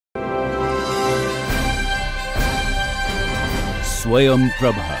Swayam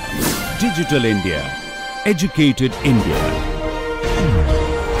Prabha. Digital India. Educated India.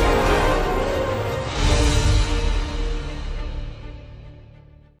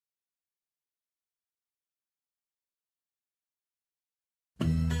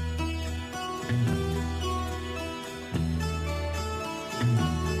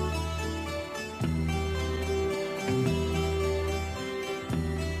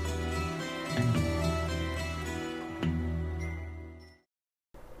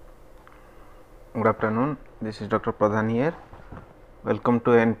 Good afternoon, this is Dr. Pradhan here. Welcome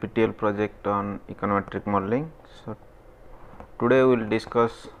to NPTEL project on econometric modeling. So, today we will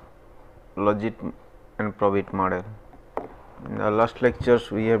discuss LOGIT and PROBIT model. In the last lectures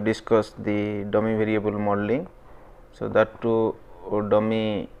we have discussed the dummy variable modeling. So, that too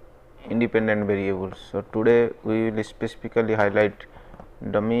dummy independent variables. So, today we will specifically highlight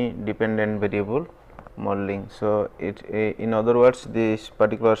dummy dependent variable modeling. So, in other words, this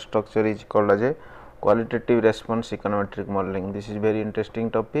particular structure is called as a qualitative response econometric modeling. This is very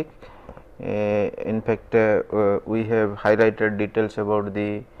interesting topic. In fact, we have highlighted details about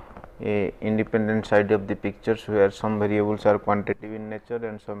the independent side of the pictures, where some variables are quantitative in nature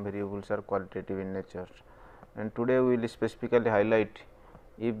and some variables are qualitative in nature. And today we will specifically highlight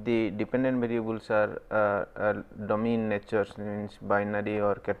if the dependent variables are dummy in nature, means binary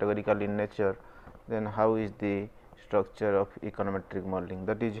or categorical in nature, then how is the structure of econometric modeling.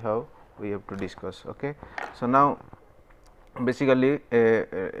 That is how we have to discuss. Okay. So, now basically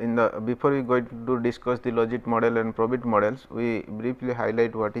before we go to discuss the LOGIT model and PROBIT models, we briefly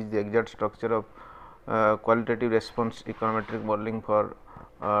highlight what is the exact structure of qualitative response econometric modeling for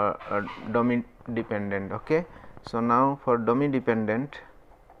dummy dependent. Okay. So, now for dummy dependent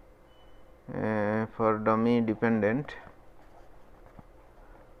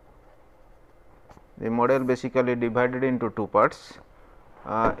the model basically divided into two parts.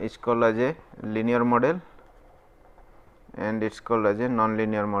 Is called as a linear model and it is called as a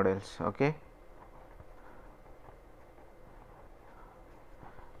non-linear models. Okay.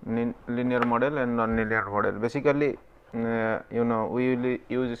 Linear model and non-linear model. Basically, we will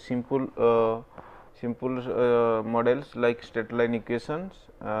use simple models like straight line equations.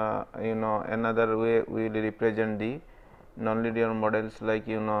 Another way we will represent the non-linear models, like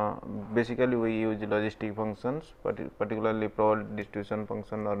basically we use logistic functions, particularly probability distribution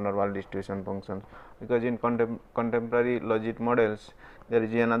function or normal distribution functions, because in contemporary LOGIT models there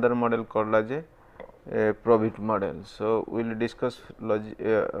is another model called as a PROBIT model. So, we will discuss we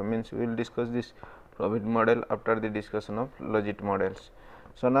will discuss this PROBIT model after the discussion of LOGIT models.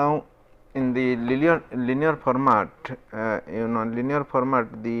 So, now in the linear format, linear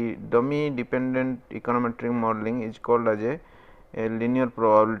format, the dummy dependent econometric modeling is called as a linear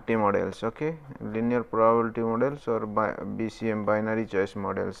probability models. Okay. Linear probability models or BCM, binary choice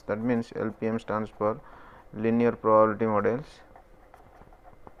models. That means LPM stands for linear probability models.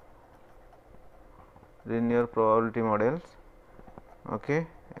 Linear probability models. Okay.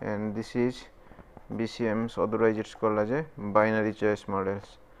 And this is BCMs, otherwise it is called as a binary choice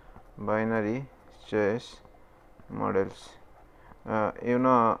models. Binary choice models.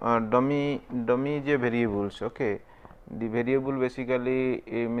 Dummy is a variables. Okay. The variable basically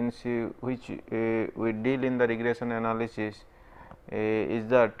means which we deal in the regression analysis is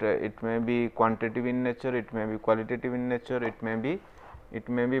that it may be quantitative in nature, it may be qualitative in nature, it may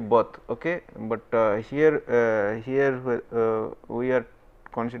be both. Okay. But here we are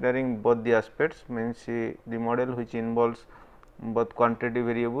considering both the aspects, means the model which involves both quantitative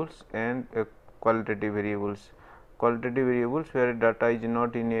variables and qualitative variables. Qualitative variables where data is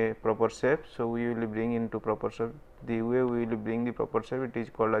not in a proper shape. So, we will bring into proper shape. The way we will bring the proper shape, it is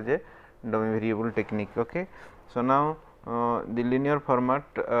called as a dummy variable technique. Okay. So, now the linear format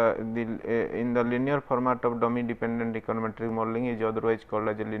in the linear format of dummy dependent econometric modeling is otherwise called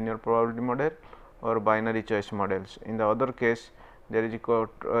as a linear probability model or binary choice models. In the other case, there is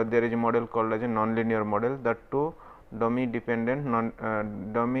a model called as a non-linear model, that too dummy dependent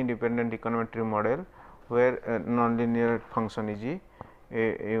econometric model, where non-linear function is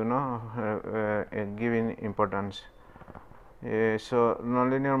given importance. So,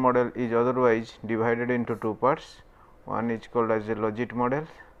 non-linear model is otherwise divided into two parts. One is called as a LOGIT model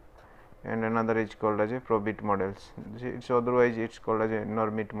and another is called as a PROBIT models. Otherwise it is called as a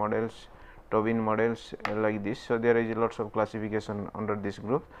normit models, Tobin models, like this. So, there is lots of classification under this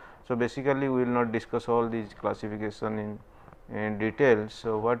group. So, basically we will not discuss all these classification in detail.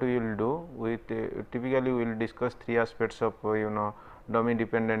 So, what we will do, typically we will discuss three aspects of dummy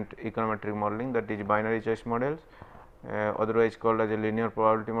dependent econometric modeling, that is binary choice models, otherwise called as a linear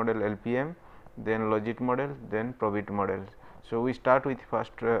probability model LPM, then LOGIT model, then PROBIT models. So, we start with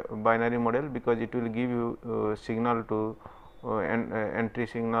first binary model, because it will give you signal to entry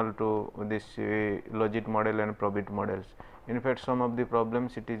signal to this logit model and probit models. In fact, some of the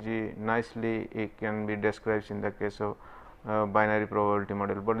problems it is nicely it can be described in the case of binary probability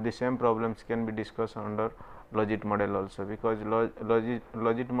model, but the same problems can be discussed under logit model also, because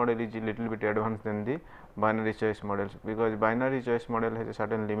logit model is a little bit advanced than the binary choice models, because binary choice model has a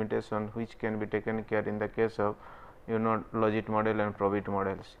certain limitation which can be taken care in the case of logit model and probit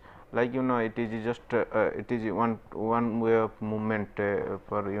models. Like it is just it is one way of movement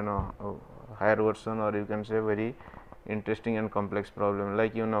for higher version, or you can say very interesting and complex problem,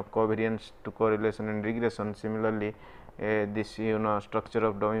 like covariance to correlation and regression. Similarly, this structure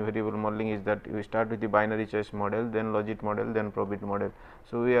of dummy variable modeling is that we start with the binary choice model, then logit model, then probit model.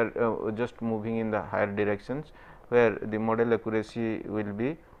 So, we are just moving in the higher directions, where the model accuracy will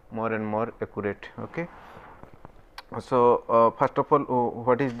be more and more accurate. Okay. So, first of all,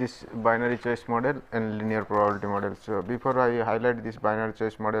 what is this binary choice model and linear probability model? So, before I highlight this binary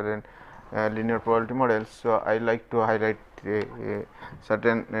choice model and linear probability models, so I like to highlight a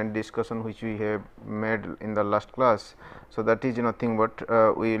certain discussion which we have made in the last class. So, that is nothing but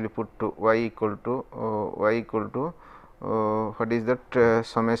we will put to y equal to what is that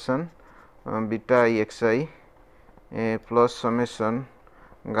summation beta I x I plus summation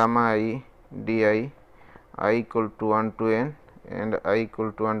gamma I d I equal to 1 to n and I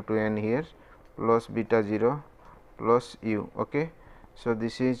equal to 1 to n here, plus beta 0 plus u. Okay. So,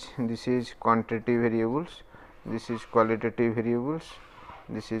 this is quantitative variables, this is qualitative variables,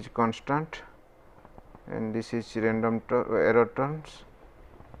 this is constant, and this is random error terms,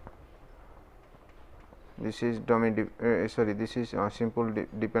 this is this is simple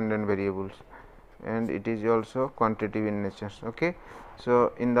dependent variables, and it is also quantitative in nature. Okay.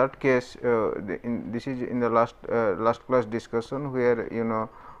 So, in that case this is in the last class discussion, where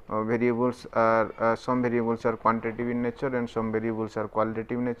variables are some variables are quantitative in nature and some variables are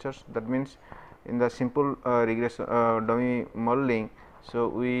qualitative in nature. That means, in the simple regression dummy modeling, so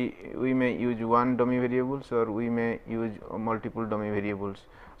we may use one dummy variables, or we may use multiple dummy variables.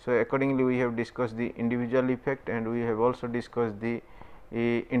 So, accordingly we have discussed the individual effect, and we have also discussed the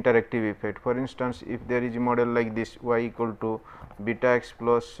interactive effect. For instance, if there is a model like this, y equal to beta x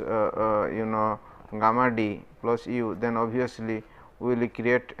plus gamma d plus u, then obviously we will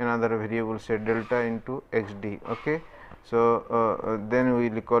create another variable, say delta into x d. Okay. So, then we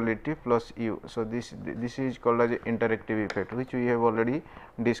will call it plus u. So, this is called as interactive effect, which we have already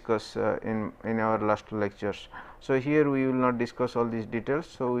discussed in our last lectures. So, here we will not discuss all these details.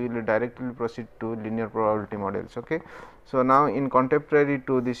 So, we will directly proceed to linear probability models. Okay. So, now in contemporary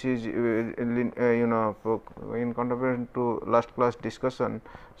to this is in contemporary to last class discussion.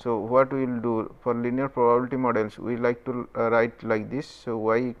 So, what we will do for linear probability models, we like to write like this. So,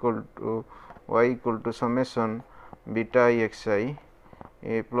 y equal to summation beta I x I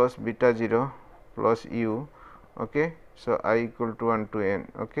plus beta 0 plus u. Okay. So, I equal to 1 to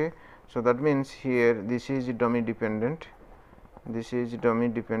n. Okay. So, that means here this is dummy dependent, this is dummy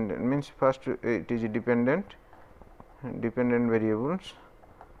dependent, means first it is dependent variables,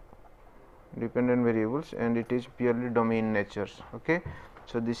 and it is purely dummy in nature. Okay.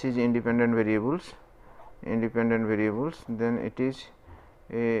 So, this is independent variables, then it is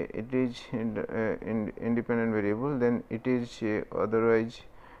independent variable, then it is otherwise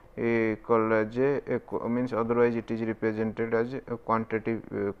called as means otherwise it is represented as a quantitative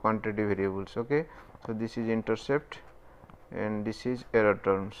variables. Okay. So, this is intercept and this is error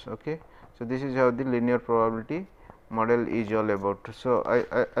terms. Okay. So, this is how the linear probability model is all about. So, I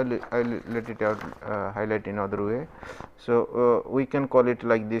will let it out highlight in other way. So, we can call it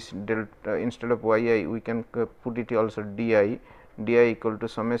like this, delta instead of y I we can put it also d I equal to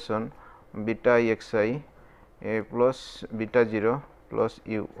summation beta I x I plus beta 0 plus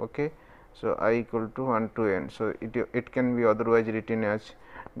u. Okay. So, I equal to 1 to n. So, it can be otherwise written as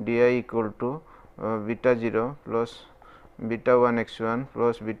d I equal to beta 0 plus beta 1 x 1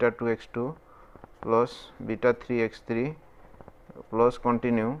 plus beta 2 x 2 plus beta 3 x 3 plus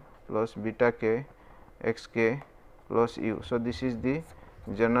continue plus beta k x k plus u. So, this is the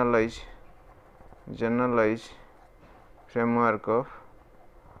generalized framework of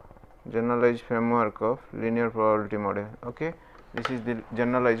linear probability model. Okay. This is the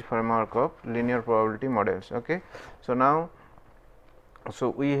generalized framework of linear probability models. Okay. So, now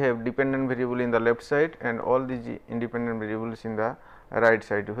we have dependent variable in the left side and all these independent variables in the right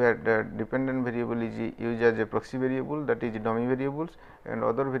side, where the dependent variable is used as a proxy variable, that is dummy variables, and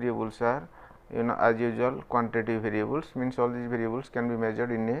other variables are as usual quantitative variables, means all these variables can be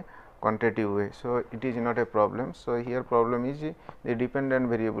measured in a quantitative way. So, it is not a problem. So, here problem is the dependent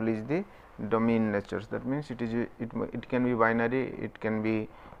variable is the dummy in nature. That means, it can be binary, it can be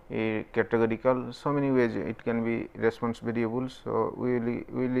a categorical, so many ways it can be response variables. So, we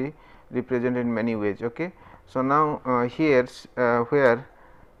will represent in many ways. Okay. So, now here where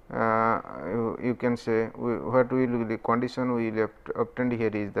you can say what will the condition we will obtained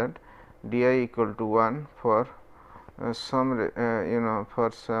here is that di equal to 1 for some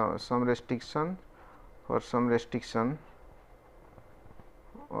for some restriction,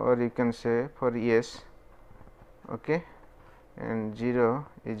 or you can say for yes, okay, and 0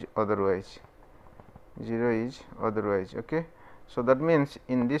 is otherwise, okay. So, that means,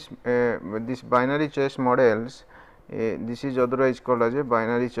 in this this binary choice models, this is otherwise called as a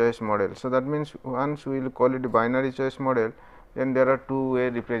binary choice model. So, that means, once we will call it binary choice model, then there are two-way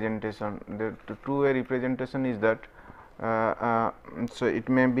representation. The two-way representation is that so it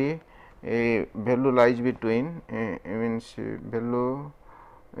may be a value lies between means value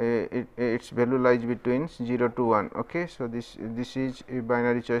its value lies between 0 to 1. Okay. So, this is a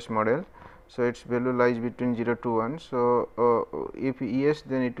binary choice model. So, its value lies between 0 to 1. So, if yes,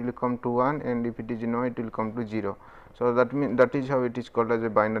 then it will come to 1, and if it is no, it will come to 0. So, that is how it is called as a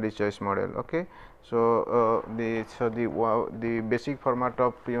binary choice model. Okay. So, the basic format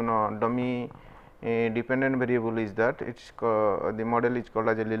of dummy dependent variable is that the model is called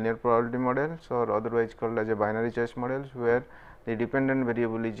as a linear probability model, so or otherwise called as a binary choice models, where the dependent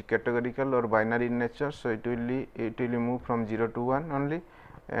variable is categorical or binary in nature. So, it will move from 0 to 1 only,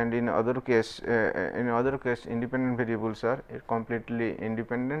 and in other case independent variables are completely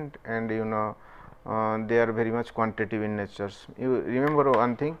independent, and they are very much quantitative in nature. You remember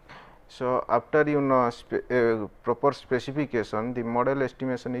one thing. So, after proper specification, the model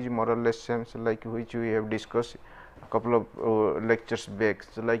estimation is more or less same, so like which we have discussed a couple of lectures back.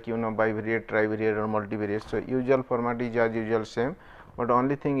 So, like bivariate, trivariate or multivariate. So, usual format is as usual same, but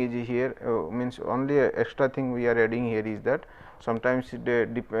only thing is here means only extra thing we are adding here is that sometimes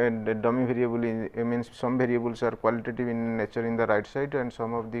the dummy variable is means some variables are qualitative in nature in the right side, and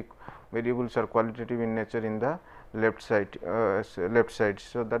some of the variables are qualitative in nature in the left side.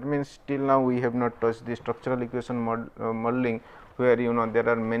 So, that means, till now we have not touched the structural equation modeling, where there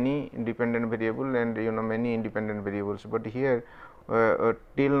are many dependent variable and many independent variables, but here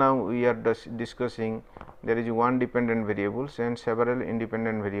till now we are discussing there is one dependent variables and several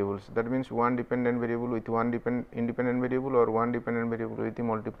independent variables. That means, one dependent variable with one independent variable, or one dependent variable with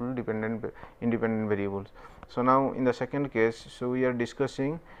multiple independent variables. So, now in the second case, so we are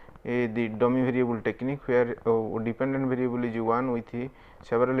discussing the dummy variable technique, where dependent variable is one with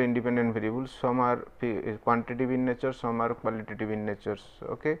several independent variables. Some are quantitative in nature, some are qualitative in nature.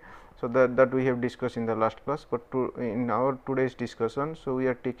 Okay. So, that we have discussed in the last class, but in our today's discussion, so we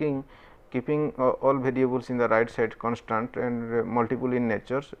are keeping all variables in the right side constant and multiple in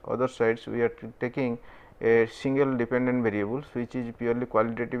nature. Other sides we are taking a single dependent variables, which is purely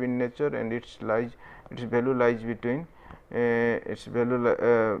qualitative in nature, and its value lies between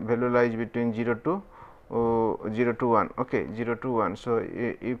 0 to 1. Okay, 0 to 1. So,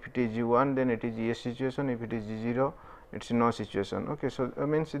 if it is 1, then it is yes situation. If it is 0, it is no situation. Okay. So,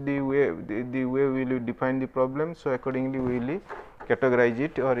 means the way we will define the problem. So, accordingly we will categorize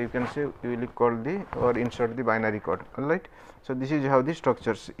it, or you can say we will call or insert the binary code. All right. So, this is how the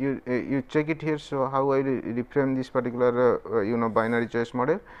structures you check it here. So, how I will reframe this particular binary choice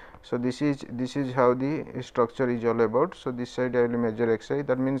model. So, this is how the structure is all about. So, this side I will measure xi.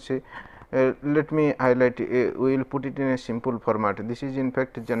 That means, let me highlight, we will put it in a simple format. This is in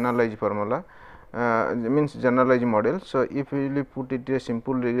fact generalized formula, means generalized model. So, if we will put it a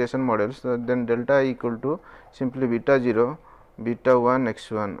simple regression model, so then delta I equal to simply beta 0, beta 1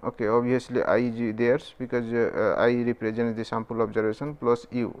 x 1. Okay. Obviously, I is there because I represents the sample observation plus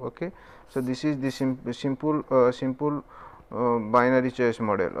u. Okay. So, this is the simple binary choice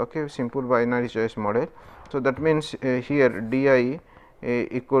model. Okay. Simple binary choice model. So, that means, here di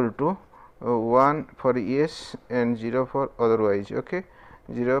equal to 1 for yes and 0 for otherwise. Okay.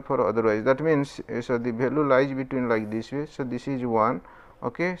 0 for otherwise. That means, so the value lies between like this way. So, this is 1.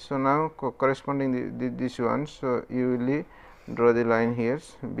 Okay. So, now corresponding this one. So, you will draw the line here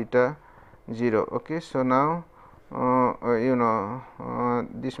beta 0. Okay. So, now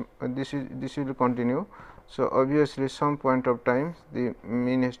this will continue. So, obviously, some point of time the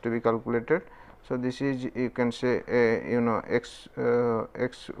mean has to be calculated. So, this is you can say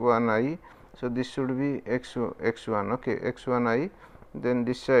x1 I. So, this should be x1. Okay, x1 I. Then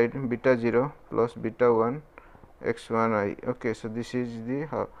this side beta 0 plus beta 1 x1 I. Okay. So, this is the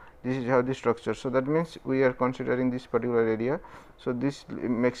this is how the structure. So that means we are considering this particular area. So this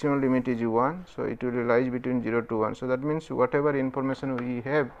maximum limit is 1, so it will lies between 0 to 1. So that means whatever information we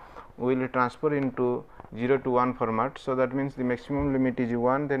have, we will transfer into 0 to 1 format. So that means the maximum limit is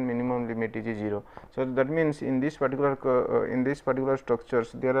 1, then minimum limit is 0. So that means in this particular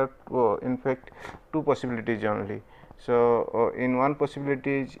structures there are in fact two possibilities only. So in one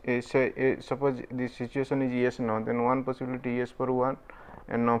possibility is suppose the situation is yes no, then one possibility yes for 1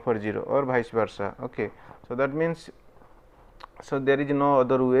 and no for 0, or vice versa. Okay. So that means, so there is no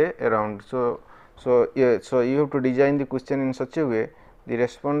other way around. So you have to design the question in such a way the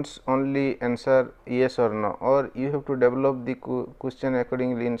response only answer yes or no, or you have to develop the question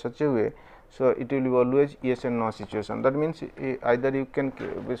accordingly in such a way, so it will be always yes and no situation. That means either you can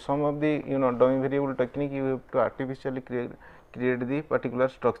with some of the dummy variable technique, you have to artificially create the particular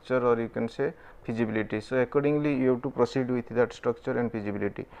structure, or you can say feasibility. So accordingly you have to proceed with that structure and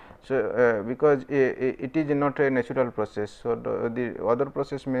feasibility. So because it is not a natural process, so the other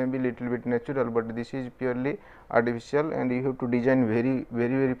process may be little bit natural, but this is purely artificial, and you have to design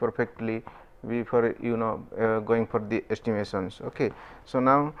very perfectly before going for the estimations. Okay. So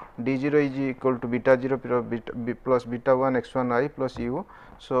now d0 is equal to beta 0 plus beta 1 x1 I plus u.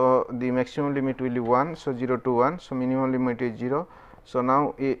 So the maximum limit will be 1, so 0 to 1, so minimum limit is 0. So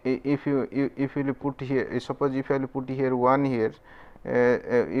now if you put here, suppose if I will put here 1 here,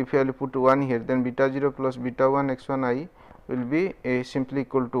 if I will put 1 here, then beta 0 plus beta 1 x1 I will be simply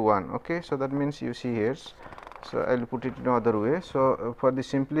equal to 1. Okay. So that means you see here. So I will put it in another way. So for the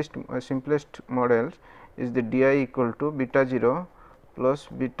simplest models is the di equal to beta 0 plus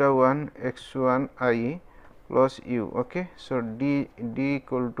beta 1 x1 I plus u. Okay. So d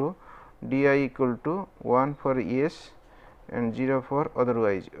equal to di equal to 1 for yes and 0 for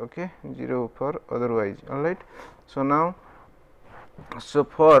otherwise. Okay. 0 for otherwise. All right. So now, so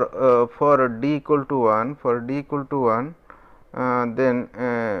for d equal to 1, for d equal to 1, then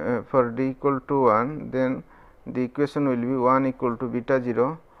for d equal to 1, then the equation will be 1 equal to beta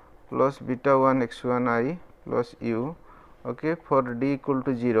 0 plus beta 1 x1 I plus u. Okay. For d equal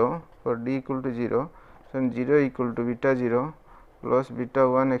to 0, for d equal to 0, so 0 equal to beta 0 plus beta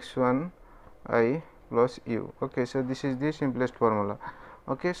 1 x1 I plus u. Okay. So this is the simplest formula.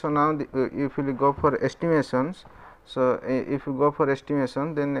 Okay. So now if you go for estimations, so if you go for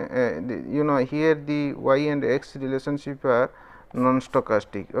estimation, then here the y and x relationship are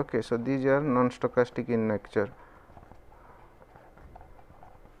non-stochastic. Okay. So these are non-stochastic in nature,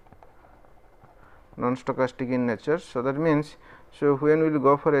 non-stochastic in nature. So that means, so when we will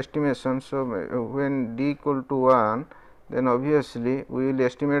go for estimation, so when d equal to 1, then obviously we will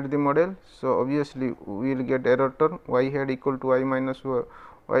estimate the model. So obviously we will get error term y hat equal to y minus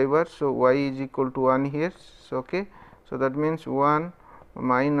y bar. So y is equal to 1 here. So okay. So that means 1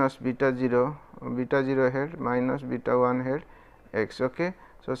 minus beta 0 hat minus beta 1 hat x. Okay.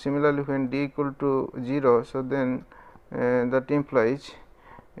 So similarly when d equal to 0, so then that implies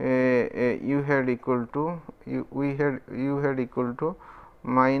u hat equal to u hat equal to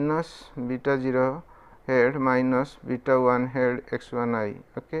minus beta 0 hat minus beta 1 hat x1 I.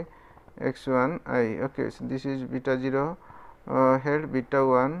 Okay. x1 I. Okay. So this is beta 0 hat beta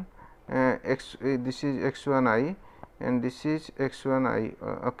 1 x, this is x1 I, and this is x1 I.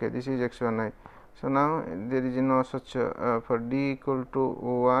 Okay. This is x1 I. So now there is no such for d equal to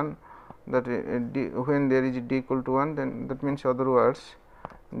 1, that when there is d equal to 1, then that means other words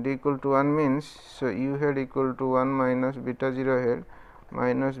d equal to 1 means, so u hat equal to 1 minus beta 0 hat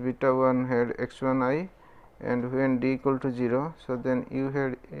minus beta 1 hat x1 I, and when d equal to 0, so then u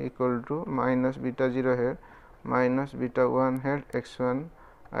hat equal to minus beta 0 hat minus beta 1 hat x1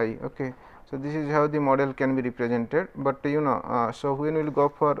 I. Okay. So this is how the model can be represented, but so when we will go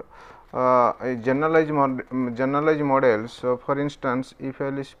for a generalized model. So for instance, if I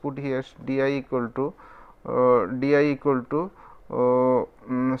will put here di equal to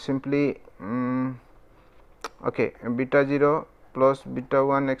simply okay, beta 0 plus beta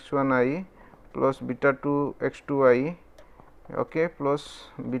 1 x1 I plus beta 2 x2 I, okay, plus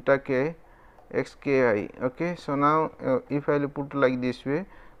beta k x k I. Okay. So now if I will put like this way,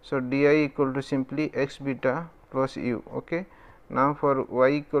 so di equal to simply x beta plus u. Okay. Now for y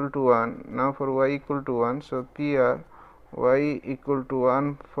equal to 1, so PR y equal to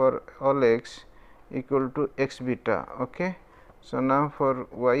 1 for all x equal to x beta. Okay. So now for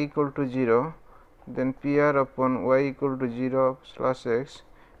y equal to 0, then PR upon y equal to 0 slash x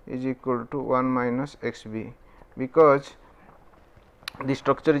is equal to 1 minus xb, because the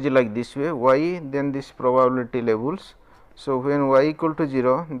structure is like this way, y then this probability levels. So when y equal to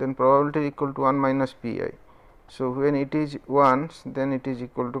 0, then probability equal to 1 minus pi. So when it is 1, then it is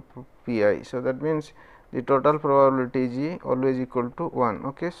equal to pi. So that means the total probability is always equal to 1.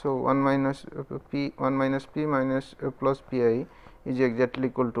 Okay. So 1 minus p minus plus pi is exactly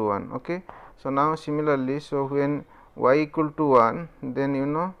equal to 1. Okay. So now similarly, so when y equal to 1, then you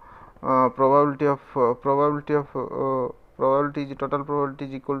know probability is total probability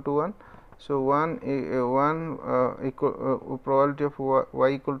is equal to 1. So 1 equal probability of y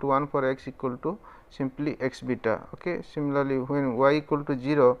equal to 1 for x equal to simply x beta. Okay. Similarly, when y equal to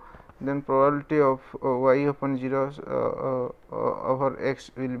 0, then probability of y upon 0 over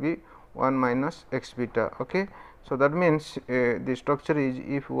x will be 1 minus x beta. Okay. So that means the structure is,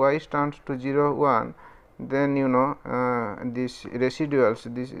 if y stands to 0 1, then you know this residuals,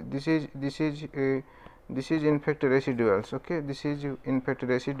 this is in fact residuals. Okay. This is in fact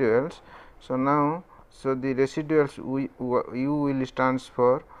residuals. So now, so the residuals u will stands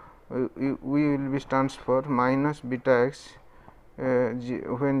for we will be stands for minus beta x.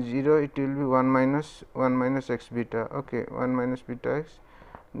 When 0, it will be 1 minus x beta. Okay. 1 minus beta x,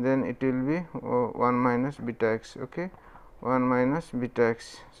 then it will be 1 minus beta x. Okay. 1 minus beta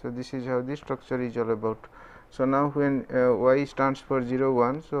x. So this is how the structure is all about. So now when y stands for 0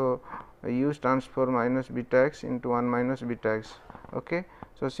 1, so u stands for minus beta x into 1 minus beta x. Okay.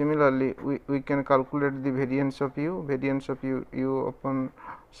 So similarly, we can calculate the variance of u. Variance of u upon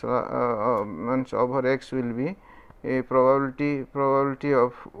over x will be a probability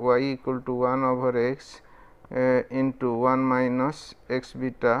of y equal to 1 over x into 1 minus x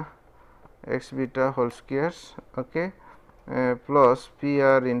beta whole squares. Okay. Plus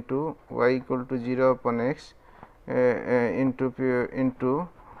pr into y equal to 0 upon x into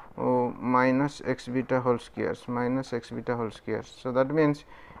minus x beta whole squares, So that means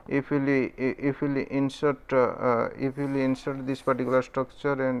if we insert this particular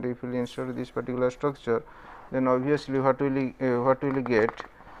structure, and if we insert this particular structure, then obviously what will we get?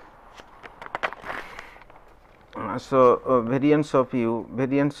 So variance of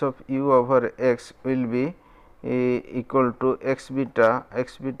u over x will be equal to x beta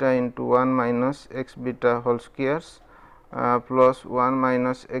into 1 minus x beta whole squares plus 1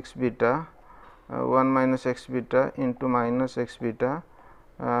 minus x beta into minus x beta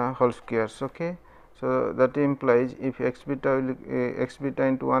whole squares. Okay. So that implies, if x beta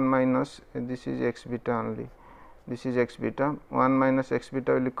into 1 minus, this is x beta only, this is x beta, 1 minus x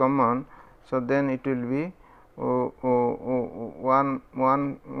beta will come on. So then it will be 1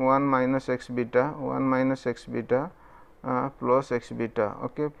 minus x beta plus x beta.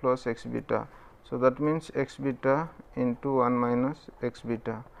 Okay. Plus x beta. So that means x beta into 1 minus x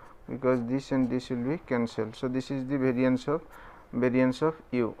beta, because this and this will be cancelled. So this is the variance of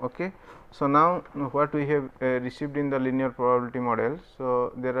u. Okay. So now what we have received in the linear probability model.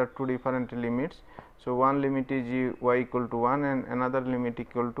 So there are two different limits. So one limit is y equal to 1, and another limit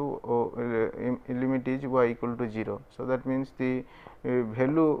equal to limit is y equal to 0. So that means the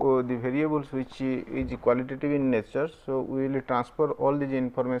value the variables which is qualitative in nature. So we will transfer all these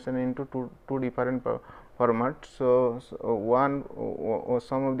information into two different formats. So one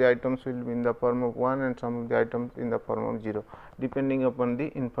some of the items will be in the form of 1, and some of the items in the form of 0, depending upon the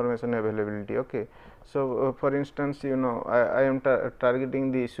information availability. Okay. So for instance, you know, I am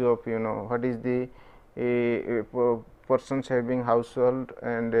targeting the issue of, you know, what is the persons having household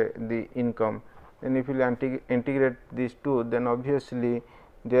and the income. And if you integrate these two, then obviously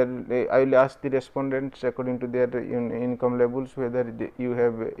there I will ask the respondents according to their income levels whether you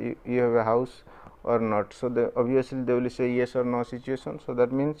have a house or not. So obviously they will say yes or no situation. So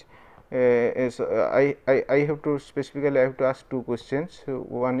that means I have to specifically I have to ask two questions. So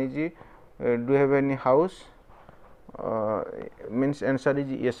one is do you have any house? Means answer is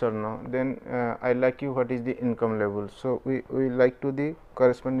yes or no. Then I like you what is the income level. So we like to the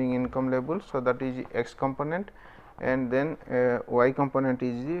corresponding income level. So that is x component, and then y component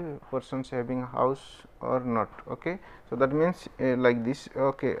is the persons having house or not. Okay. So that means like this.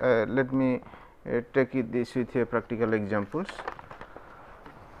 Okay. Let me take this with a practical examples.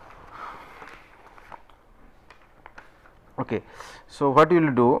 Okay. So what we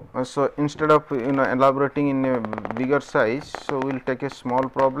will do, so instead of elaborating in a bigger size, so we will take a small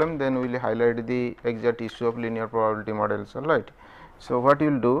problem, then we will highlight the exact issue of linear probability models. All right. So what we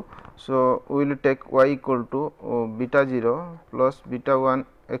will do, so we will take y equal to beta 0 plus beta 1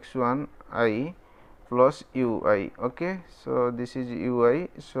 x 1 I plus u I. Okay. So this is u I.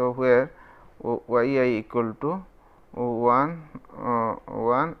 So where y I equal to 1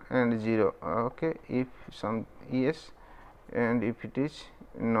 and 0. Okay. If some yes, and if it is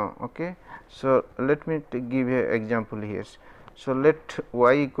no. Okay. So let me give a example here. So let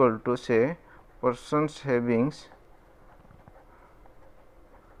y equal to say persons having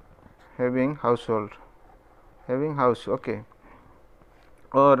household, having house, okay,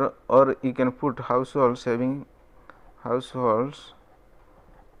 or you can put households having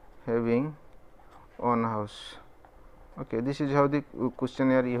own house. Okay, this is how the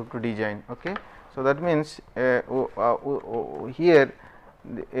questionnaire you have to design. Okay, so that means here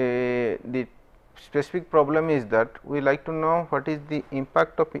the specific problem is that we like to know what is the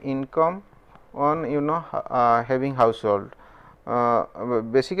impact of income on having household.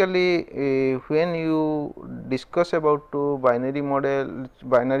 Basically, when you discuss about binary model,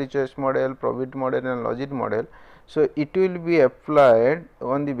 binary choice model, PROBIT model and LOGIT model, so it will be applied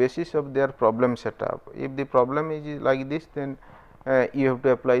on the basis of their problem setup. If the problem is like this, then you have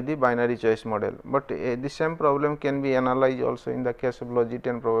to apply the binary choice model, but the same problem can be analyzed also in the case of LOGIT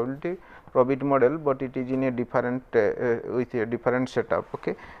and PROBIT model, but it is in a different with a different setup.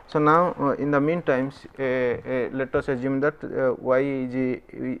 Okay. So, now in the meantime, let us assume that y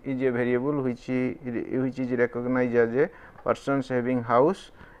is a variable which is recognized as a persons having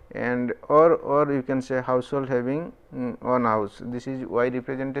house, and or you can say household having one house. This is y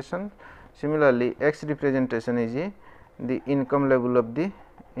representation. Similarly, x representation is the income level of the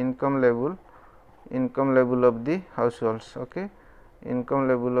households. Okay, income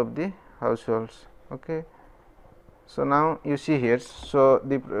level of the households. Okay. So, now you see here, so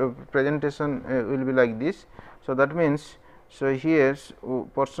the presentation will be like this. So, that means, so here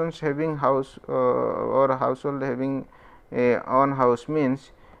persons having house or household having own house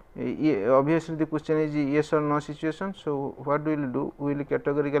means obviously the question is yes or no situation. So, what we will do, we will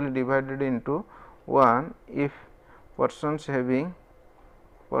categorically divide it into one if persons having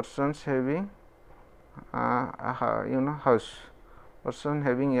house, person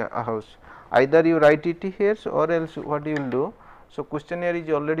having a house, either you write it here or else what you will do. So, questionnaire is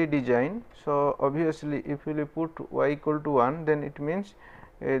already designed. So, obviously, if you will put y equal to 1, then it means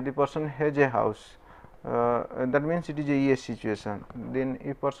the person has a house, that means it is a yes situation. Then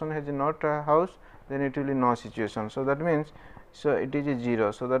if person has not a house, then it will be no situation. So, that means, so it is a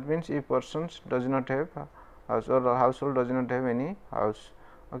 0. So, that means if persons does not have house or household does not have any house.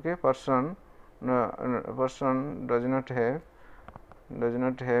 Okay, person does not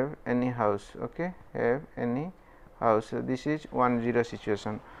have any house. Okay, have any house. So, this is 1 0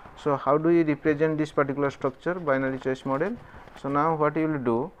 situation. So, how do you represent this particular structure, binary choice model? So, now what you will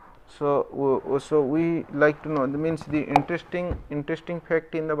do? So we like to know, means the interesting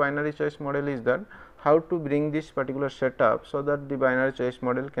fact in the binary choice model is that how to bring this particular setup, so that the binary choice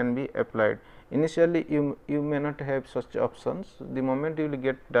model can be applied. Initially, you may not have such options. The moment you will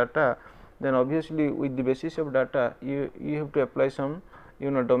get data, then obviously with the basis of data you have to apply some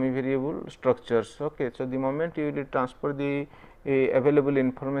dummy variable structures. Okay. So, the moment you will transfer the available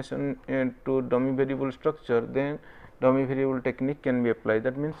information to dummy variable structure, then dummy variable technique can be applied.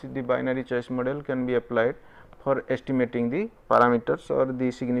 That means, the binary choice model can be applied for estimating the parameters or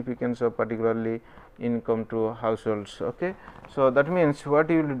the significance of particularly income to households. Okay. So, that means what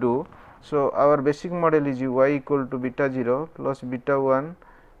you will do. So, our basic model is y equal to beta 0 plus beta 1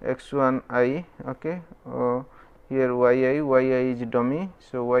 x 1 I. Okay. Here yi is dummy.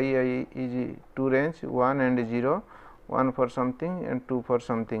 So, yi is 2 range, 1 and 0, 1 for something and 2 for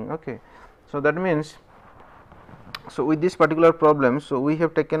something. Okay. So, that means, so with this particular problem, so we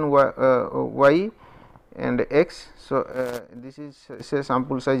have taken y and x. So, this is say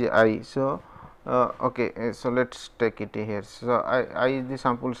sample size I. So, okay, so let us take it here. So, I is the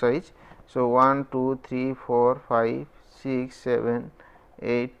sample size. So, 1 2 3 4 5 6 7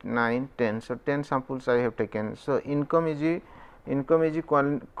 8 9 10. So, 10 samples I have taken. So, income is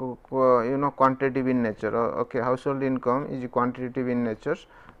quantitative in nature. Okay, household income is quantitative in nature.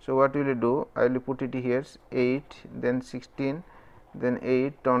 So, what will you do? I will put it here 8, then 16, then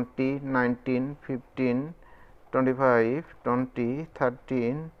 8, 20, 19, 15, 25, 20,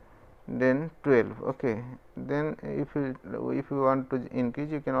 13, then 12. Okay. Then if you want to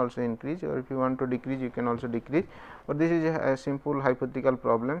increase, you can also increase, or if you want to decrease, you can also decrease. But this is a simple hypothetical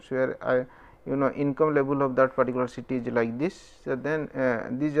problems where income level of that particular city is like this. So, then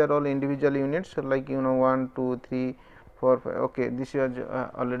these are all individual units. So, like 1 2 3 4 5. Okay, this is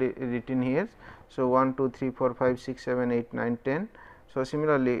already written here. So, 1 2 3 4 5 6 7 8 9 10. So,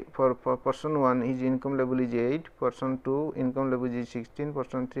 similarly, for person 1 his income level is 8, person 2 income level is 16,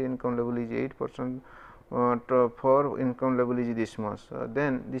 person 3 income level is 8, person 4 income level is this much.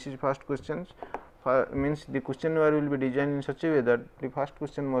 Then this is first questions, means the questionnaire will be designed in such a way that the first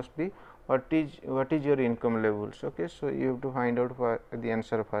question must be what is your income levels. Okay. So, you have to find out the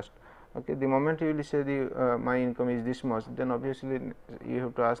answer first. Okay, the moment you will say the my income is this much, then obviously you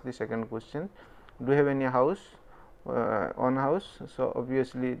have to ask the second question, do you have any house, on house? So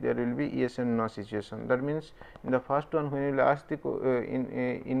obviously there will be yes and no situation. That means in the first one, when you will ask the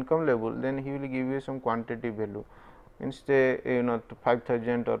income level, then he will give you some quantitative value, means say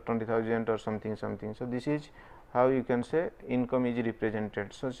 5,000 or 20,000 or something. So this is how you can say income is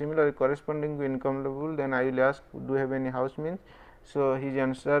represented. So similarly, corresponding to income level, then I will ask, do you have any house, means so his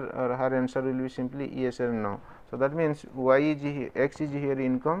answer or her answer will be simply yes or no. So that means y is x is here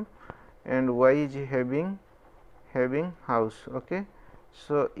income and y is having house. Okay,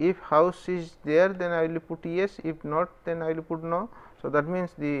 so if house is there, then I will put yes, if not, then I will put no. So that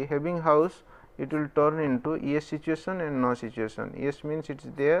means the having house, it will turn into yes situation and no situation. Yes means it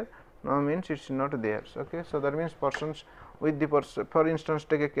is there, no means it is not there. Okay, so that means persons with the person, for instance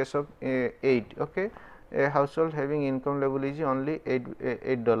take a case of 8. Okay, a household having income level is only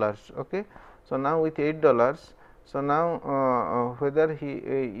 $8. Okay, so now with $8, so now whether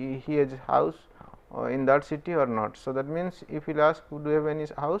he has house in that city or not. So that means if you ask, do you have any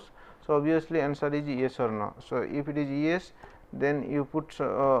house, so obviously answer is yes or no. So if it is yes, then you put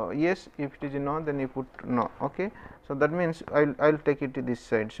yes, if it is no, then you put no. Okay, so that means I'll take it to this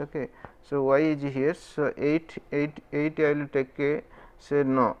side. Okay, so y is here, so 8 I will take a say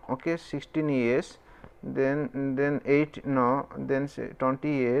no. Okay, 16 yes, then 8 no, then say 20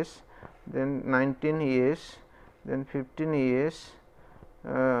 yes, then 19 yes, then 15 yes,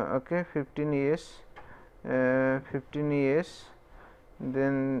 okay, 15 years, 15 years,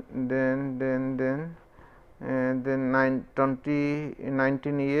 then 19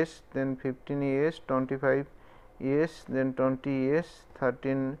 years, then 15 years, 25 years, then 20 years,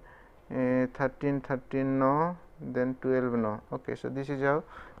 13 no, then 12 no. Okay, so this is how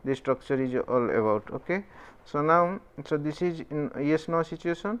the structure is all about. Okay, so now, so this is in yes no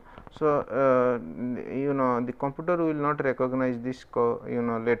situation. So the computer will not recognize this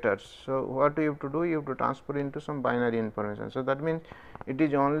letters. So what you have to do, you have to transfer into some binary information. So that means it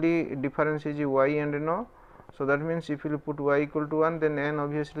is only difference is y and no. So that means if you put y equal to 1, then n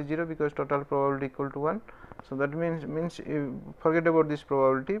obviously 0, because total probability equal to 1. So that means forget about this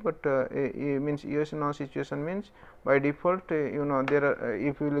probability, but means yes no situation means by default there are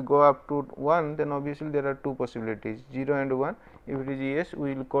if you will go up to 1, then obviously there are two possibilities, 0 and 1. If it is yes,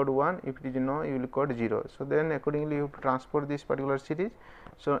 we will code 1, if it is no, you will code 0. So then accordingly you have to transfer this particular series.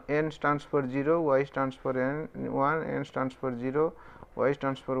 So n stands for 0, y stands for n 1, n stands for 0, y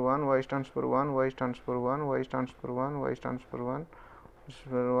stands for 1, y stands for 1, y stands for 1, y stands for 1, y stands for 1,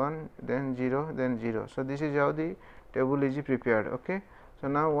 1, then 0, then 0. So this is how the table is prepared. Okay, so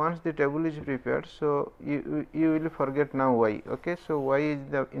now once the table is prepared, so you will forget now y. Okay, so y is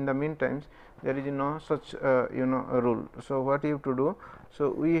in the meantime there is no such a rule. So what you have to do, so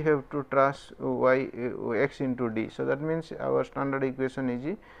we have to trace y x into d. So that means our standard equation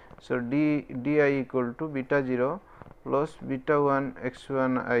is so di equal to beta 0 plus beta 1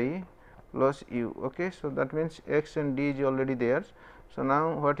 x1 I plus u. Okay, so that means x and d is already there. So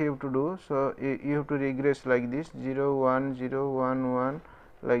now what you have to do, so you have to regress like this 0 1 0 1 1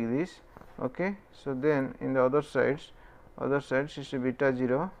 like this. Okay, so then in the other sides is beta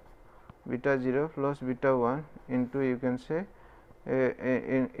 0 plus beta 1 into you can say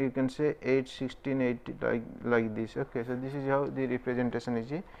 8 16 80 like this. Okay, so this is how the representation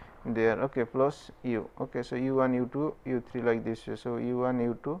is there. Okay, plus u. Okay, so u1 u2 u3 like this. So u1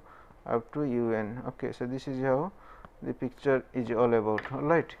 u2 up to un. Okay, so this is how the picture is all about. All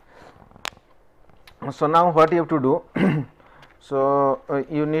right, so now what you have to do so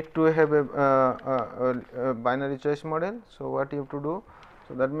you need to have a binary choice model. So what you have to do,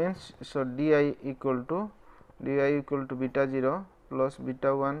 so that means so di equal to beta 0 plus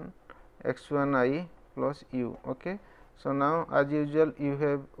beta 1 x1 I plus u. Okay, so now as usual you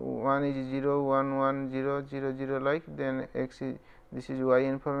have 1 is 0 1 1 0 0 0 like, then x is, this is y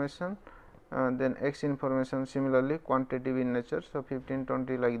information, then x information similarly quantitative in nature, so 15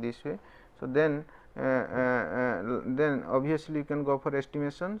 20 like this way. So then obviously you can go for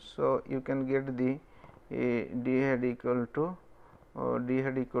estimation. So you can get the d head equal to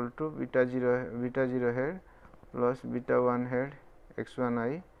beta 0 head plus beta 1 head x1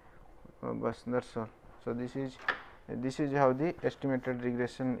 I, that's all. So this is how the estimated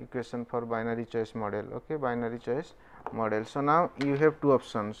regression equation for binary choice model. Okay, binary choice model. So now you have two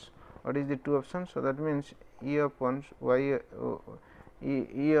options. What is the two options? So that means e of 1 y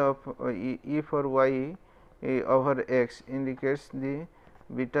e for y over x indicates the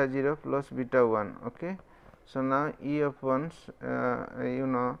beta 0 plus beta 1. Okay, so now e of 1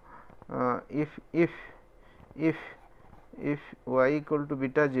 if if y equal to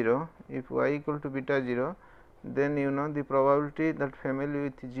beta 0, if y equal to beta 0, then you know the probability that family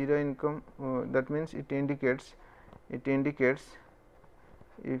with 0 income, that means it indicates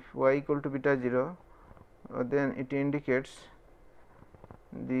if y equal to beta 0, then it indicates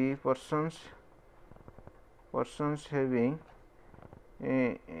the persons having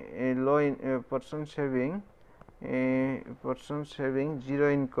a low persons having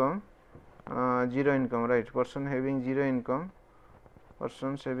 0 income, right, persons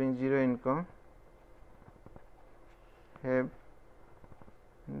having 0 income have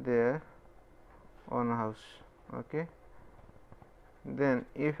their own house. Okay. Then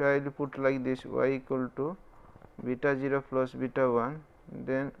if I will put like this, y equal to beta 0 plus beta 1,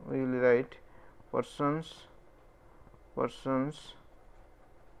 then we will write persons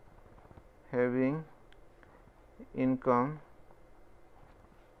having income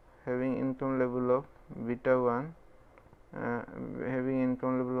level of beta 1,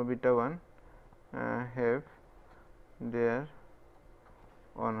 have their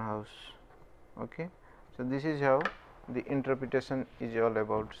own house. Okay. So this is how the interpretation is all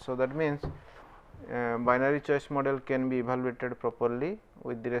about. So that means binary choice model can be evaluated properly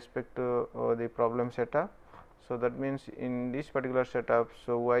with respect to the problem setup. So that means in this particular setup,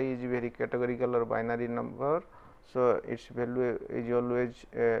 so y is very categorical or binary number, so its value is always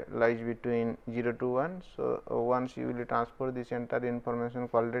lies between 0 to 1. So once you will transfer this entire information,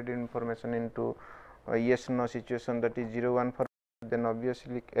 qualitative information, into yes no situation, that is 0 1 for, then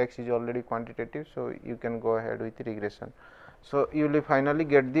obviously x is already quantitative, so you can go ahead with regression. So you will finally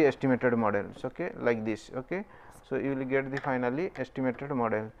get the estimated models, okay, like this. Okay. So you will get the finally estimated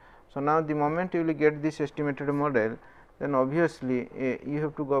model. So now the moment you will get this estimated model, then obviously you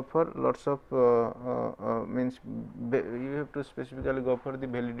have to go for lots of means you have to specifically go for the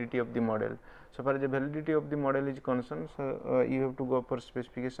validity of the model. So far as the validity of the model is concerned, so you have to go for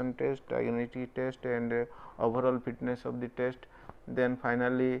specification test, identity test, and overall fitness of the test. Then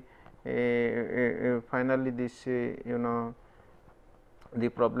finally this you know, the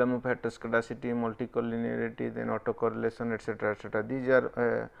problem of heteroscedasticity, multicollinearity, then autocorrelation, etc., etc. These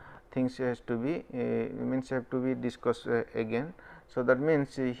are things has to be have to be discussed again. So that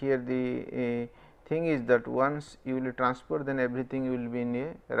means here the thing is that once you will transfer, then everything will be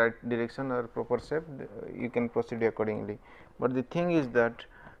in a right direction or proper shape, you can proceed accordingly. But the thing is that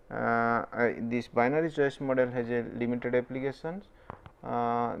this binary choice model has a limited applications.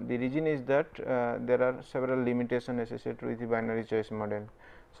 The reason is that there are several limitations associated with the binary choice model.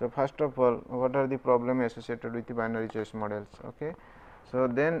 So first of all, what are the problems associated with the binary choice models? Okay. So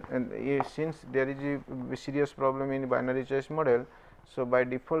then since there is a serious problem in binary choice model, so by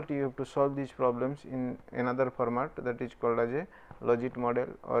default you have to solve these problems in another format, that is called as a LOGIT model,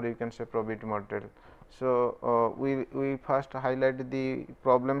 or you can say PROBIT model. So we first highlight the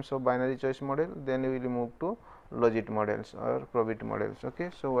problems of binary choice model, then we will move to LOGIT models or PROBIT models. Okay.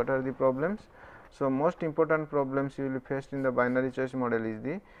 So what are the problems? So most important problems you will face in the binary choice model is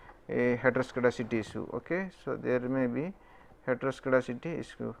the heteroscedasticity issue. Okay. So there may be heteroscedasticity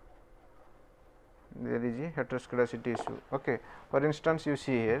issue. There is a heteroscedasticity issue. Okay. For instance, you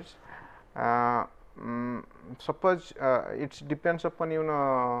see here, suppose it depends upon, you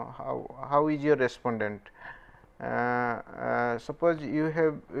know, how is your respondent. Suppose you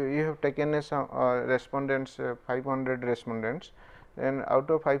have taken a some respondents 500 respondents, then out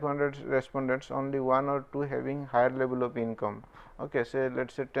of 500 respondents only 1 or 2 having higher level of income. Okay, say let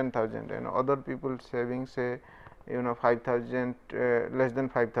us say 10,000, and other people having say, you know, 5,000 less than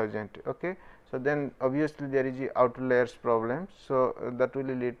 5,000. Okay. So then obviously there is a outliers problem, so that will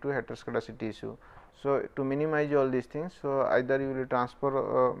lead to heteroscedasticity issue. So to minimize all these things, so either you will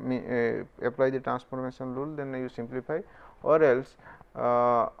transfer apply the transformation rule, then you simplify, or else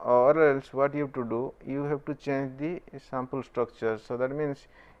what you have to do, you have to change the sample structure. So that means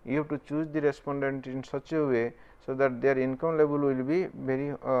you have to choose the respondent in such a way, so that their income level will be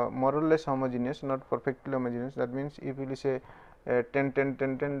very more or less homogeneous, not perfectly homogeneous. That means if you will say 10 10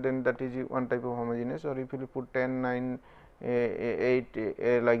 10 10, then that is one type of homogeneous, or if you will put 10 9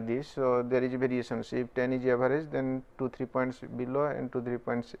 8 like this, so there is a variation. So if 10 is average, then 2 3 points below and 2 3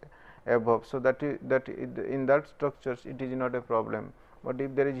 points above. So that in that structures it is not a problem. But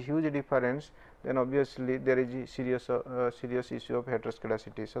if there is huge difference, then obviously there is a serious issue of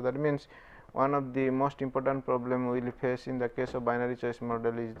heteroscedasticity. So that means one of the most important problem we will face in the case of binary choice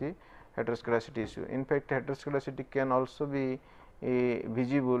model is the heteroscedasticity issue. In fact, heteroscedasticity can also be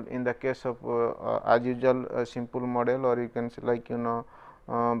visible in the case of as usual simple model, or you can say like, you know,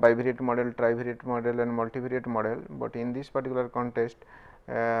 bivariate model, trivariate model, and multivariate model. But in this particular context,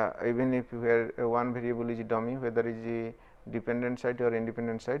 even if where one variable is dummy, whether is a dependent side or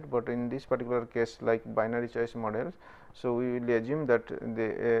independent side, but in this particular case like binary choice models. So, we will assume that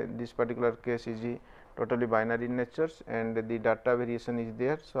this particular case is totally binary in nature and the data variation is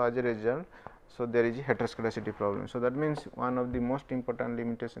there. So, as a result, so there is a heteroscedasticity problem. So, that means one of the most important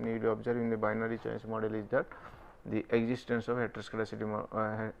limitation you will observe in the binary choice model is that the existence of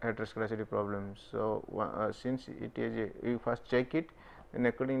heteroscedasticity problems. So, since it is you first check it, then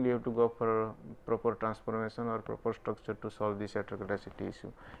accordingly you have to go for proper transformation or proper structure to solve this heteroscedasticity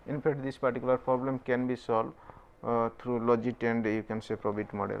issue. In fact, this particular problem can be solved through LOGIT and you can say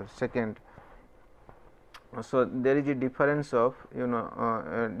PROBIT model. Second, so there is a difference of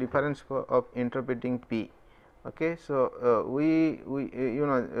difference of interpreting P. Okay, so we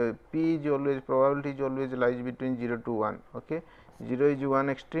P is always, probability is always lies between 0 to 1. Okay, 0 is one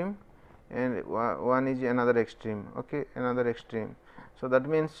extreme and 1 is another extreme. Okay, another extreme. So that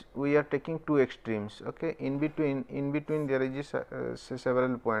means we are taking two extremes. Okay, in between there is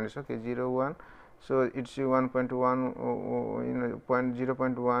several points. Okay, 0 1. So it's 1.1, point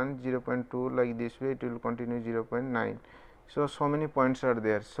 0.1, 0.2, like this way it will continue 0.9. So many points are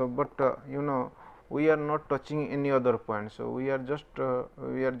there. So, but we are not touching any other point. So, we are just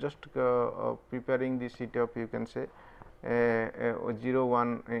preparing the set of, you can say, 0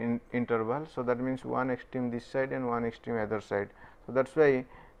 1 interval. So, that means one extreme this side and one extreme other side. So, that is why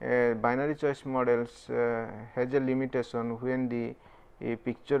binary choice models has a limitation when the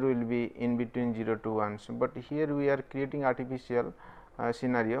picture will be in between 0 to 1. So, but here we are creating artificial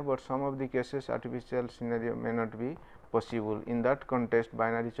scenario, but some of the cases artificial scenario may not be possible. In that context,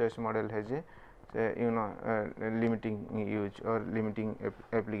 binary choice model has a limiting use or limiting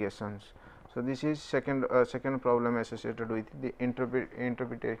applications. So, this is second problem associated with the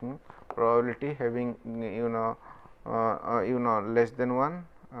interpretation probability having less than 1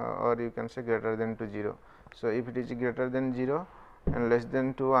 or you can say greater than to 0. So, if it is greater than 0 and less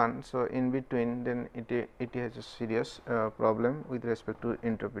than to 1, so in between, then it has a serious problem with respect to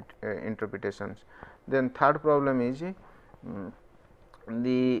interpretations. Then third problem is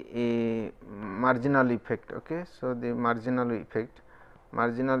the marginal effect. Okay, so the marginal effect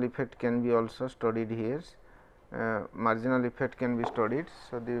can be also studied here. Marginal effect can be studied.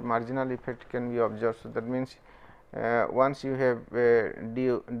 So, the marginal effect can be observed. So, that means once you have di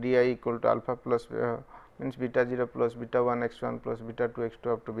equal to alpha plus means beta 0 plus beta 1 x 1 plus beta 2 x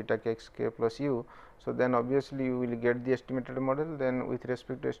 2 up to beta k x k plus u. So, then obviously, you will get the estimated model. Then with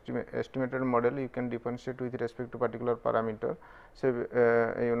respect to estimated model, you can differentiate with respect to particular parameter. So,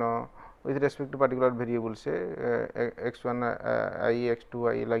 with respect to particular variable, say x 1 I, x 2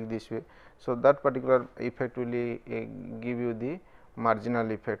 I, like this way. So, that particular effect will give you the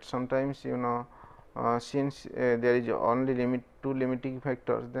marginal effect. Sometimes since there is only two limiting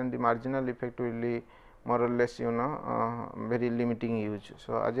factors, then the marginal effect will be more or less very limiting use.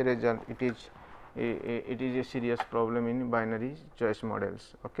 So, as a result, it is a serious problem in binary choice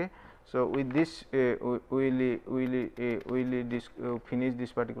models. Okay. So, with this we will finish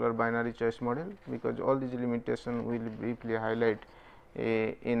this particular binary choice model, because all these limitations will briefly highlight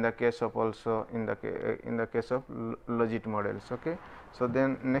in the case of also in the case of LOGIT models. Okay. So,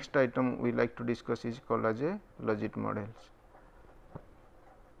 then next item we like to discuss is called as a LOGIT models.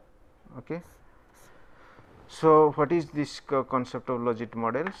 Okay. So, what is this concept of LOGIT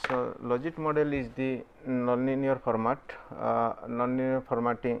model? So, LOGIT model is the nonlinear format, nonlinear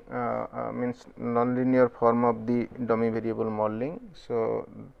formatting means nonlinear form of the dummy variable modeling. So,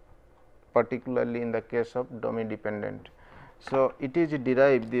 particularly in the case of dummy dependent. So, it is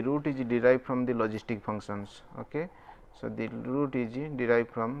derived, the root is derived from the logistic functions. Okay. So, the root is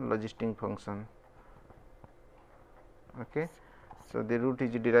derived from logistic function. Okay. So, the root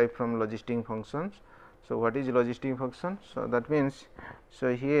is derived from logistic functions. So, what is logistic function? So, that means,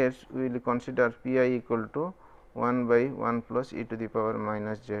 so here we will consider p I equal to 1 by 1 plus e to the power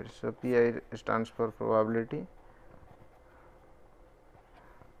minus z. So, p I stands for probability,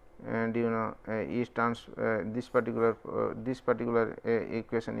 and e stands this particular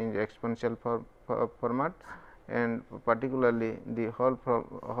equation in exponential format, and particularly the whole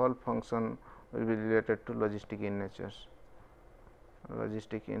function will be related to logistic in nature.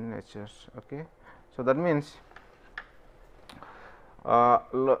 Okay. So, that means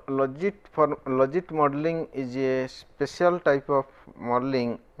logit modeling is a special type of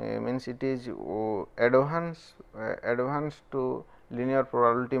modeling, means it is advanced to linear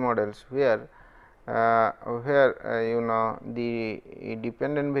probability models, where the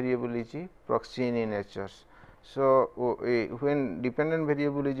dependent variable is proxy in nature. So, when dependent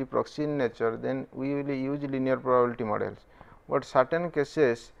variable is proxy in nature, then we will use linear probability models. but certain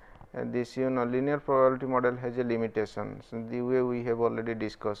cases this linear probability model has a limitation. So, the way we have already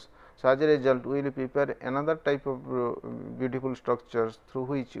discussed. So, as a result we will prepare another type of beautiful structures through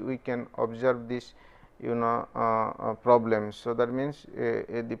which we can observe this problems. So, that means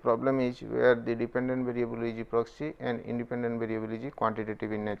the problem is where the dependent variable is proxy and independent variable is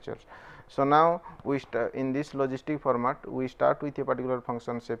quantitative in nature. So, now we start in this logistic format, we start with a particular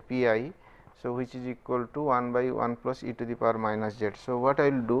function say p I. So, which is equal to 1 by 1 plus e to the power minus z. So, what I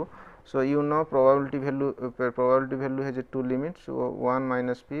will do? So, probability value has a two limits. So, 1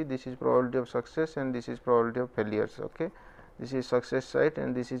 minus p, this is probability of success and this is probability of failures. Okay. This is success side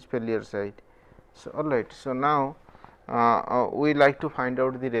and this is failure side. So, alright. So, now we like to find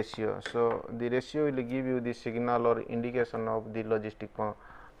out the ratio. So, the ratio will give you the signal or indication of the logistic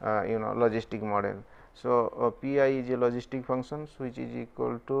logistic model. So, p I is a logistic function which is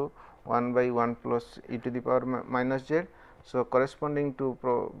equal to 1 by 1 plus e to the power minus z. So, corresponding to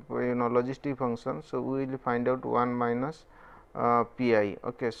logistic function. So, we will find out 1 minus p I.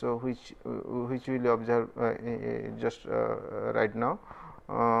 Okay. So, which we will observe just right now.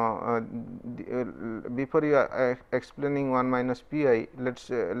 Before you are explaining 1 minus p I, let's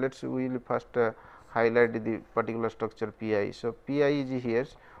we will first highlight the particular structure p I. So, p I is here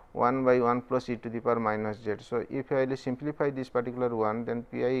 1 by 1 plus e to the power minus z. So, if I will simplify this particular one, then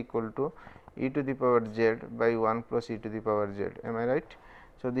p I equal to e to the power z by 1 plus e to the power z. Am I right?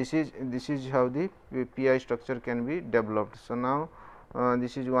 So, this is how the p I structure can be developed. So, now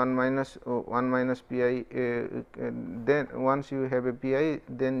this is 1 minus p I, then once you have a p I,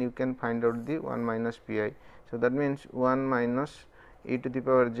 then you can find out the 1 minus p I. So, that means 1 minus e to the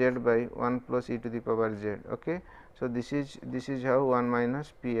power z by 1 plus e to the power z. Okay. So, this is how 1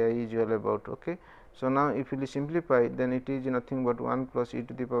 minus p I is all about. Okay. So, now if you simplify, then it is nothing but 1 plus e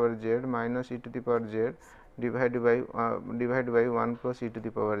to the power z minus e to the power z divided by 1 plus e to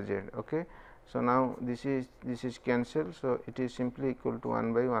the power z. Okay. So, now this is cancelled. So, it is simply equal to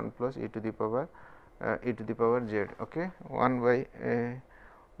 1 by 1 plus e to the power z. Okay. 1 by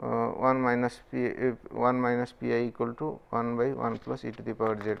 1 minus p I equal to 1 by 1 plus e to the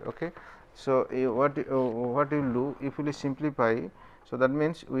power z. Okay. So, what you will do, if you will simplify, so that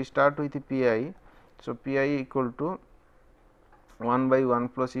means we start with the p I. So, p I equal to 1 by 1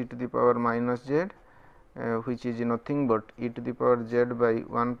 plus e to the power minus z, which is nothing but e to the power z by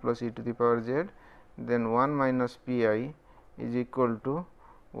 1 plus e to the power z, then 1 minus p I is equal to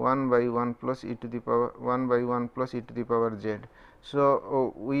 1 by 1 plus e to the power 1 by 1 plus e to the power z.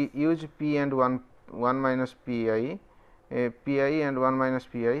 So, we use p and 1 minus p I, and 1 minus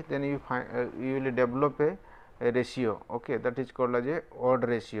p I, then you will develop a ratio. Okay, that is called as a odd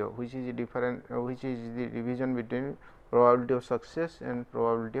ratio, which is different, which is the division between probability of success and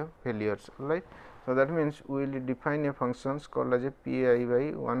probability of failures. Right. So, that means we will define a functions called as a p I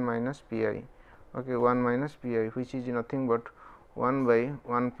by 1 minus p I. Okay, 1 minus p I, which is nothing but 1 by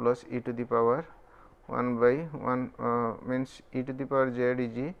 1 plus e to the power 1 by 1 means e to the power z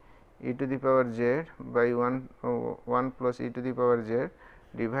is e to the power z by 1 plus e to the power z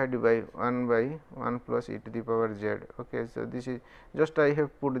divided by 1 by 1 plus e to the power z. Okay. So, this is just I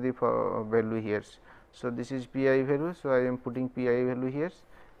have put the value here. So, this is p I value. So, I am putting p I value here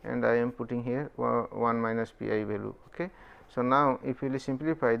and I am putting here 1 minus p I value. Okay. So, now if you will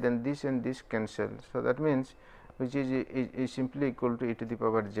simplify, then this and this cancel. So, that means which is simply equal to e to the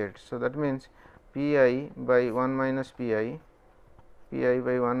power z. So, that means p I by 1 minus p I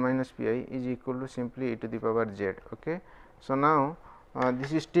by 1 minus p I is equal to simply e to the power z. Okay. So, now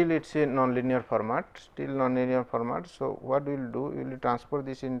this is still it is a non-linear format, So, what we will do, we will transfer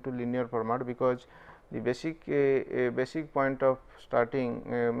this into linear format, because the basic point of starting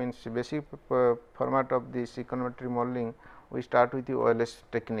means basic format of this econometric modeling, we start with the OLS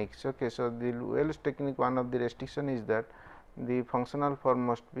techniques. Okay. So, the OLS technique, one of the restriction is that the functional form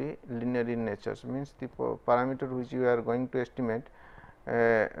must be linear in nature. So, means the parameter which you are going to estimate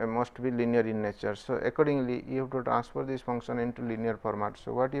must be linear in nature. So, accordingly you have to transfer this function into linear format.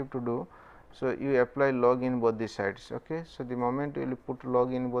 So, what you have to do? So, you apply log in both the sides. Okay. So, the moment you will put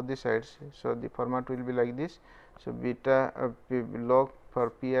log in both the sides, so the format will be like this. So, beta log for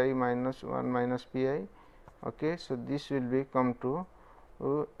p I minus 1 minus p I. Okay. So, this will be come to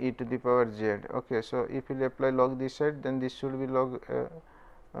e to the power z. Okay. So, if you will apply log this side, then this should be log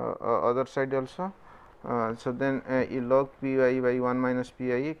other side also. So, then log p I by 1 minus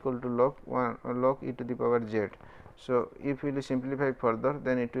p I equal to log e to the power z. So, if we will simplify further,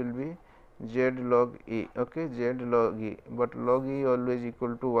 then it will be z log e. Okay, z log e, but log e always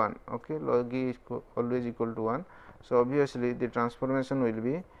equal to 1. Okay, log e is always equal to 1. So, obviously, the transformation will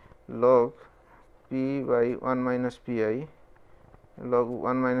be log p by 1 minus p I log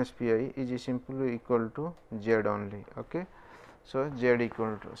 1 minus pi is simply equal to z only. Okay. So, z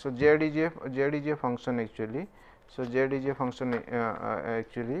equal to, so z is a function actually. So, z is a function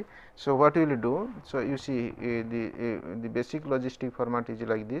actually. So, what we will do? So, you see the basic logistic format is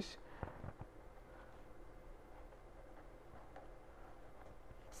like this.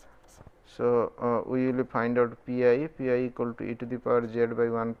 So, we will find out pi equal to e to the power z by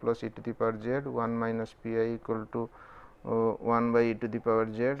 1 plus e to the power z, 1 minus pi equal to 1 by e to the power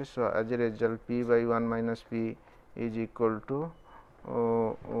z. So, as a result p by 1 minus p is equal to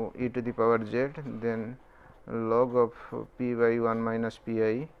e to the power z, then log of p by 1 minus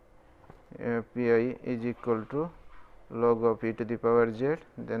pi is equal to log of e to the power z,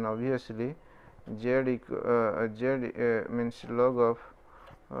 then obviously z means log of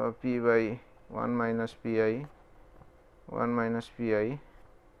p by 1 minus pi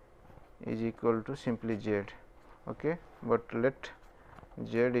is equal to simply z. Okay. But let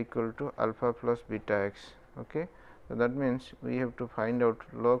z equal to alpha plus beta x. Okay. So, that means we have to find out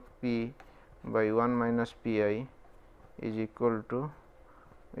log p by 1 minus pi is equal to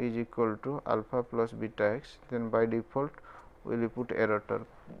alpha plus beta x, then by default we will put error term.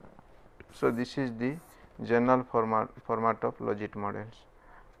 So, this is the general format of logit models.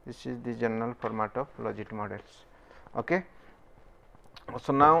 This is the general format of logit models. Okay.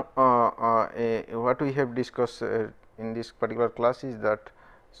 So, now what we have discussed in this particular class is that,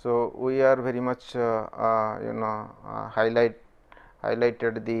 so we are very much highlighted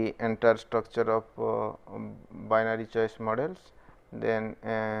the entire structure of binary choice models, then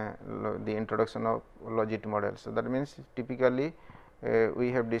the introduction of logit models. So, that means typically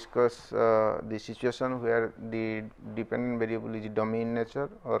we have discussed the situation where the dependent variable is dummy in nature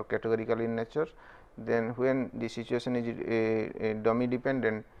or categorical in nature. Then when the situation is dummy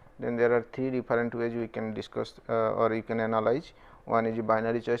dependent, then there are three different ways we can discuss or you can analyze. One is a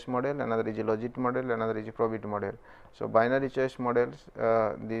binary choice model, another is a logit model, another is a PROBIT model. So, binary choice models,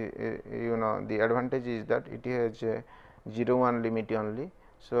 the advantage is that it has a 0-1 limit only.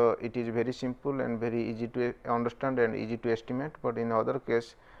 So, it is very simple and very easy to understand and easy to estimate, but in other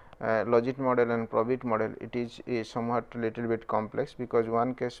case logit model and PROBIT model, it is somewhat little bit complex, because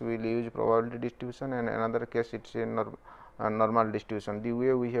one case we will use probability distribution and another case it is a normal distribution. The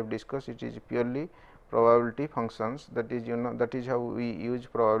way we have discussed, it is purely probability functions, that is that is how we use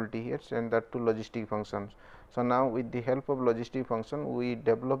probability here, and that to logistic functions. So, now with the help of logistic function we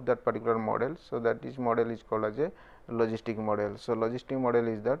develop that particular model. So, that is model is called as a logistic model. So, logistic model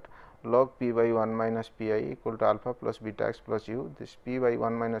is that log p by 1 minus pi equal to alpha plus beta x plus u. This p by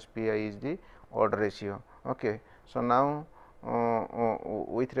 1 minus pi is the odd ratio. Okay. So, now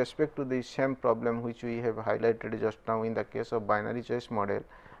with respect to the same problem which we have highlighted just now in the case of binary choice model.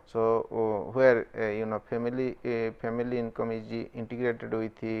 So, where family income is integrated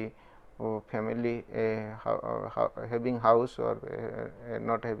with the family having house or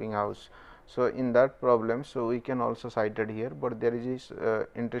not having house. So, in that problem, so we can also cite it here, but there is this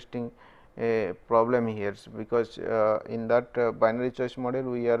interesting problem here, because in that binary choice model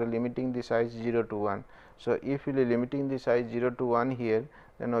we are limiting the size 0 to 1. So, if we are limiting the size 0 to 1 here,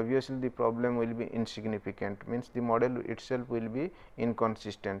 then obviously the problem will be insignificant, means the model itself will be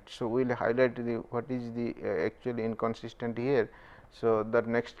inconsistent. So, we will highlight the what is the actually inconsistent here. So, that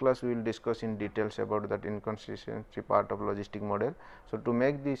next class we will discuss in details about that inconsistency part of logistic model. So, to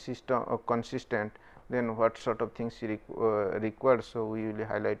make the system consistent, then what sort of things required. So, we will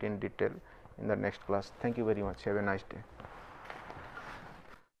highlight in detail in the next class. Thank you very much. Have a nice day.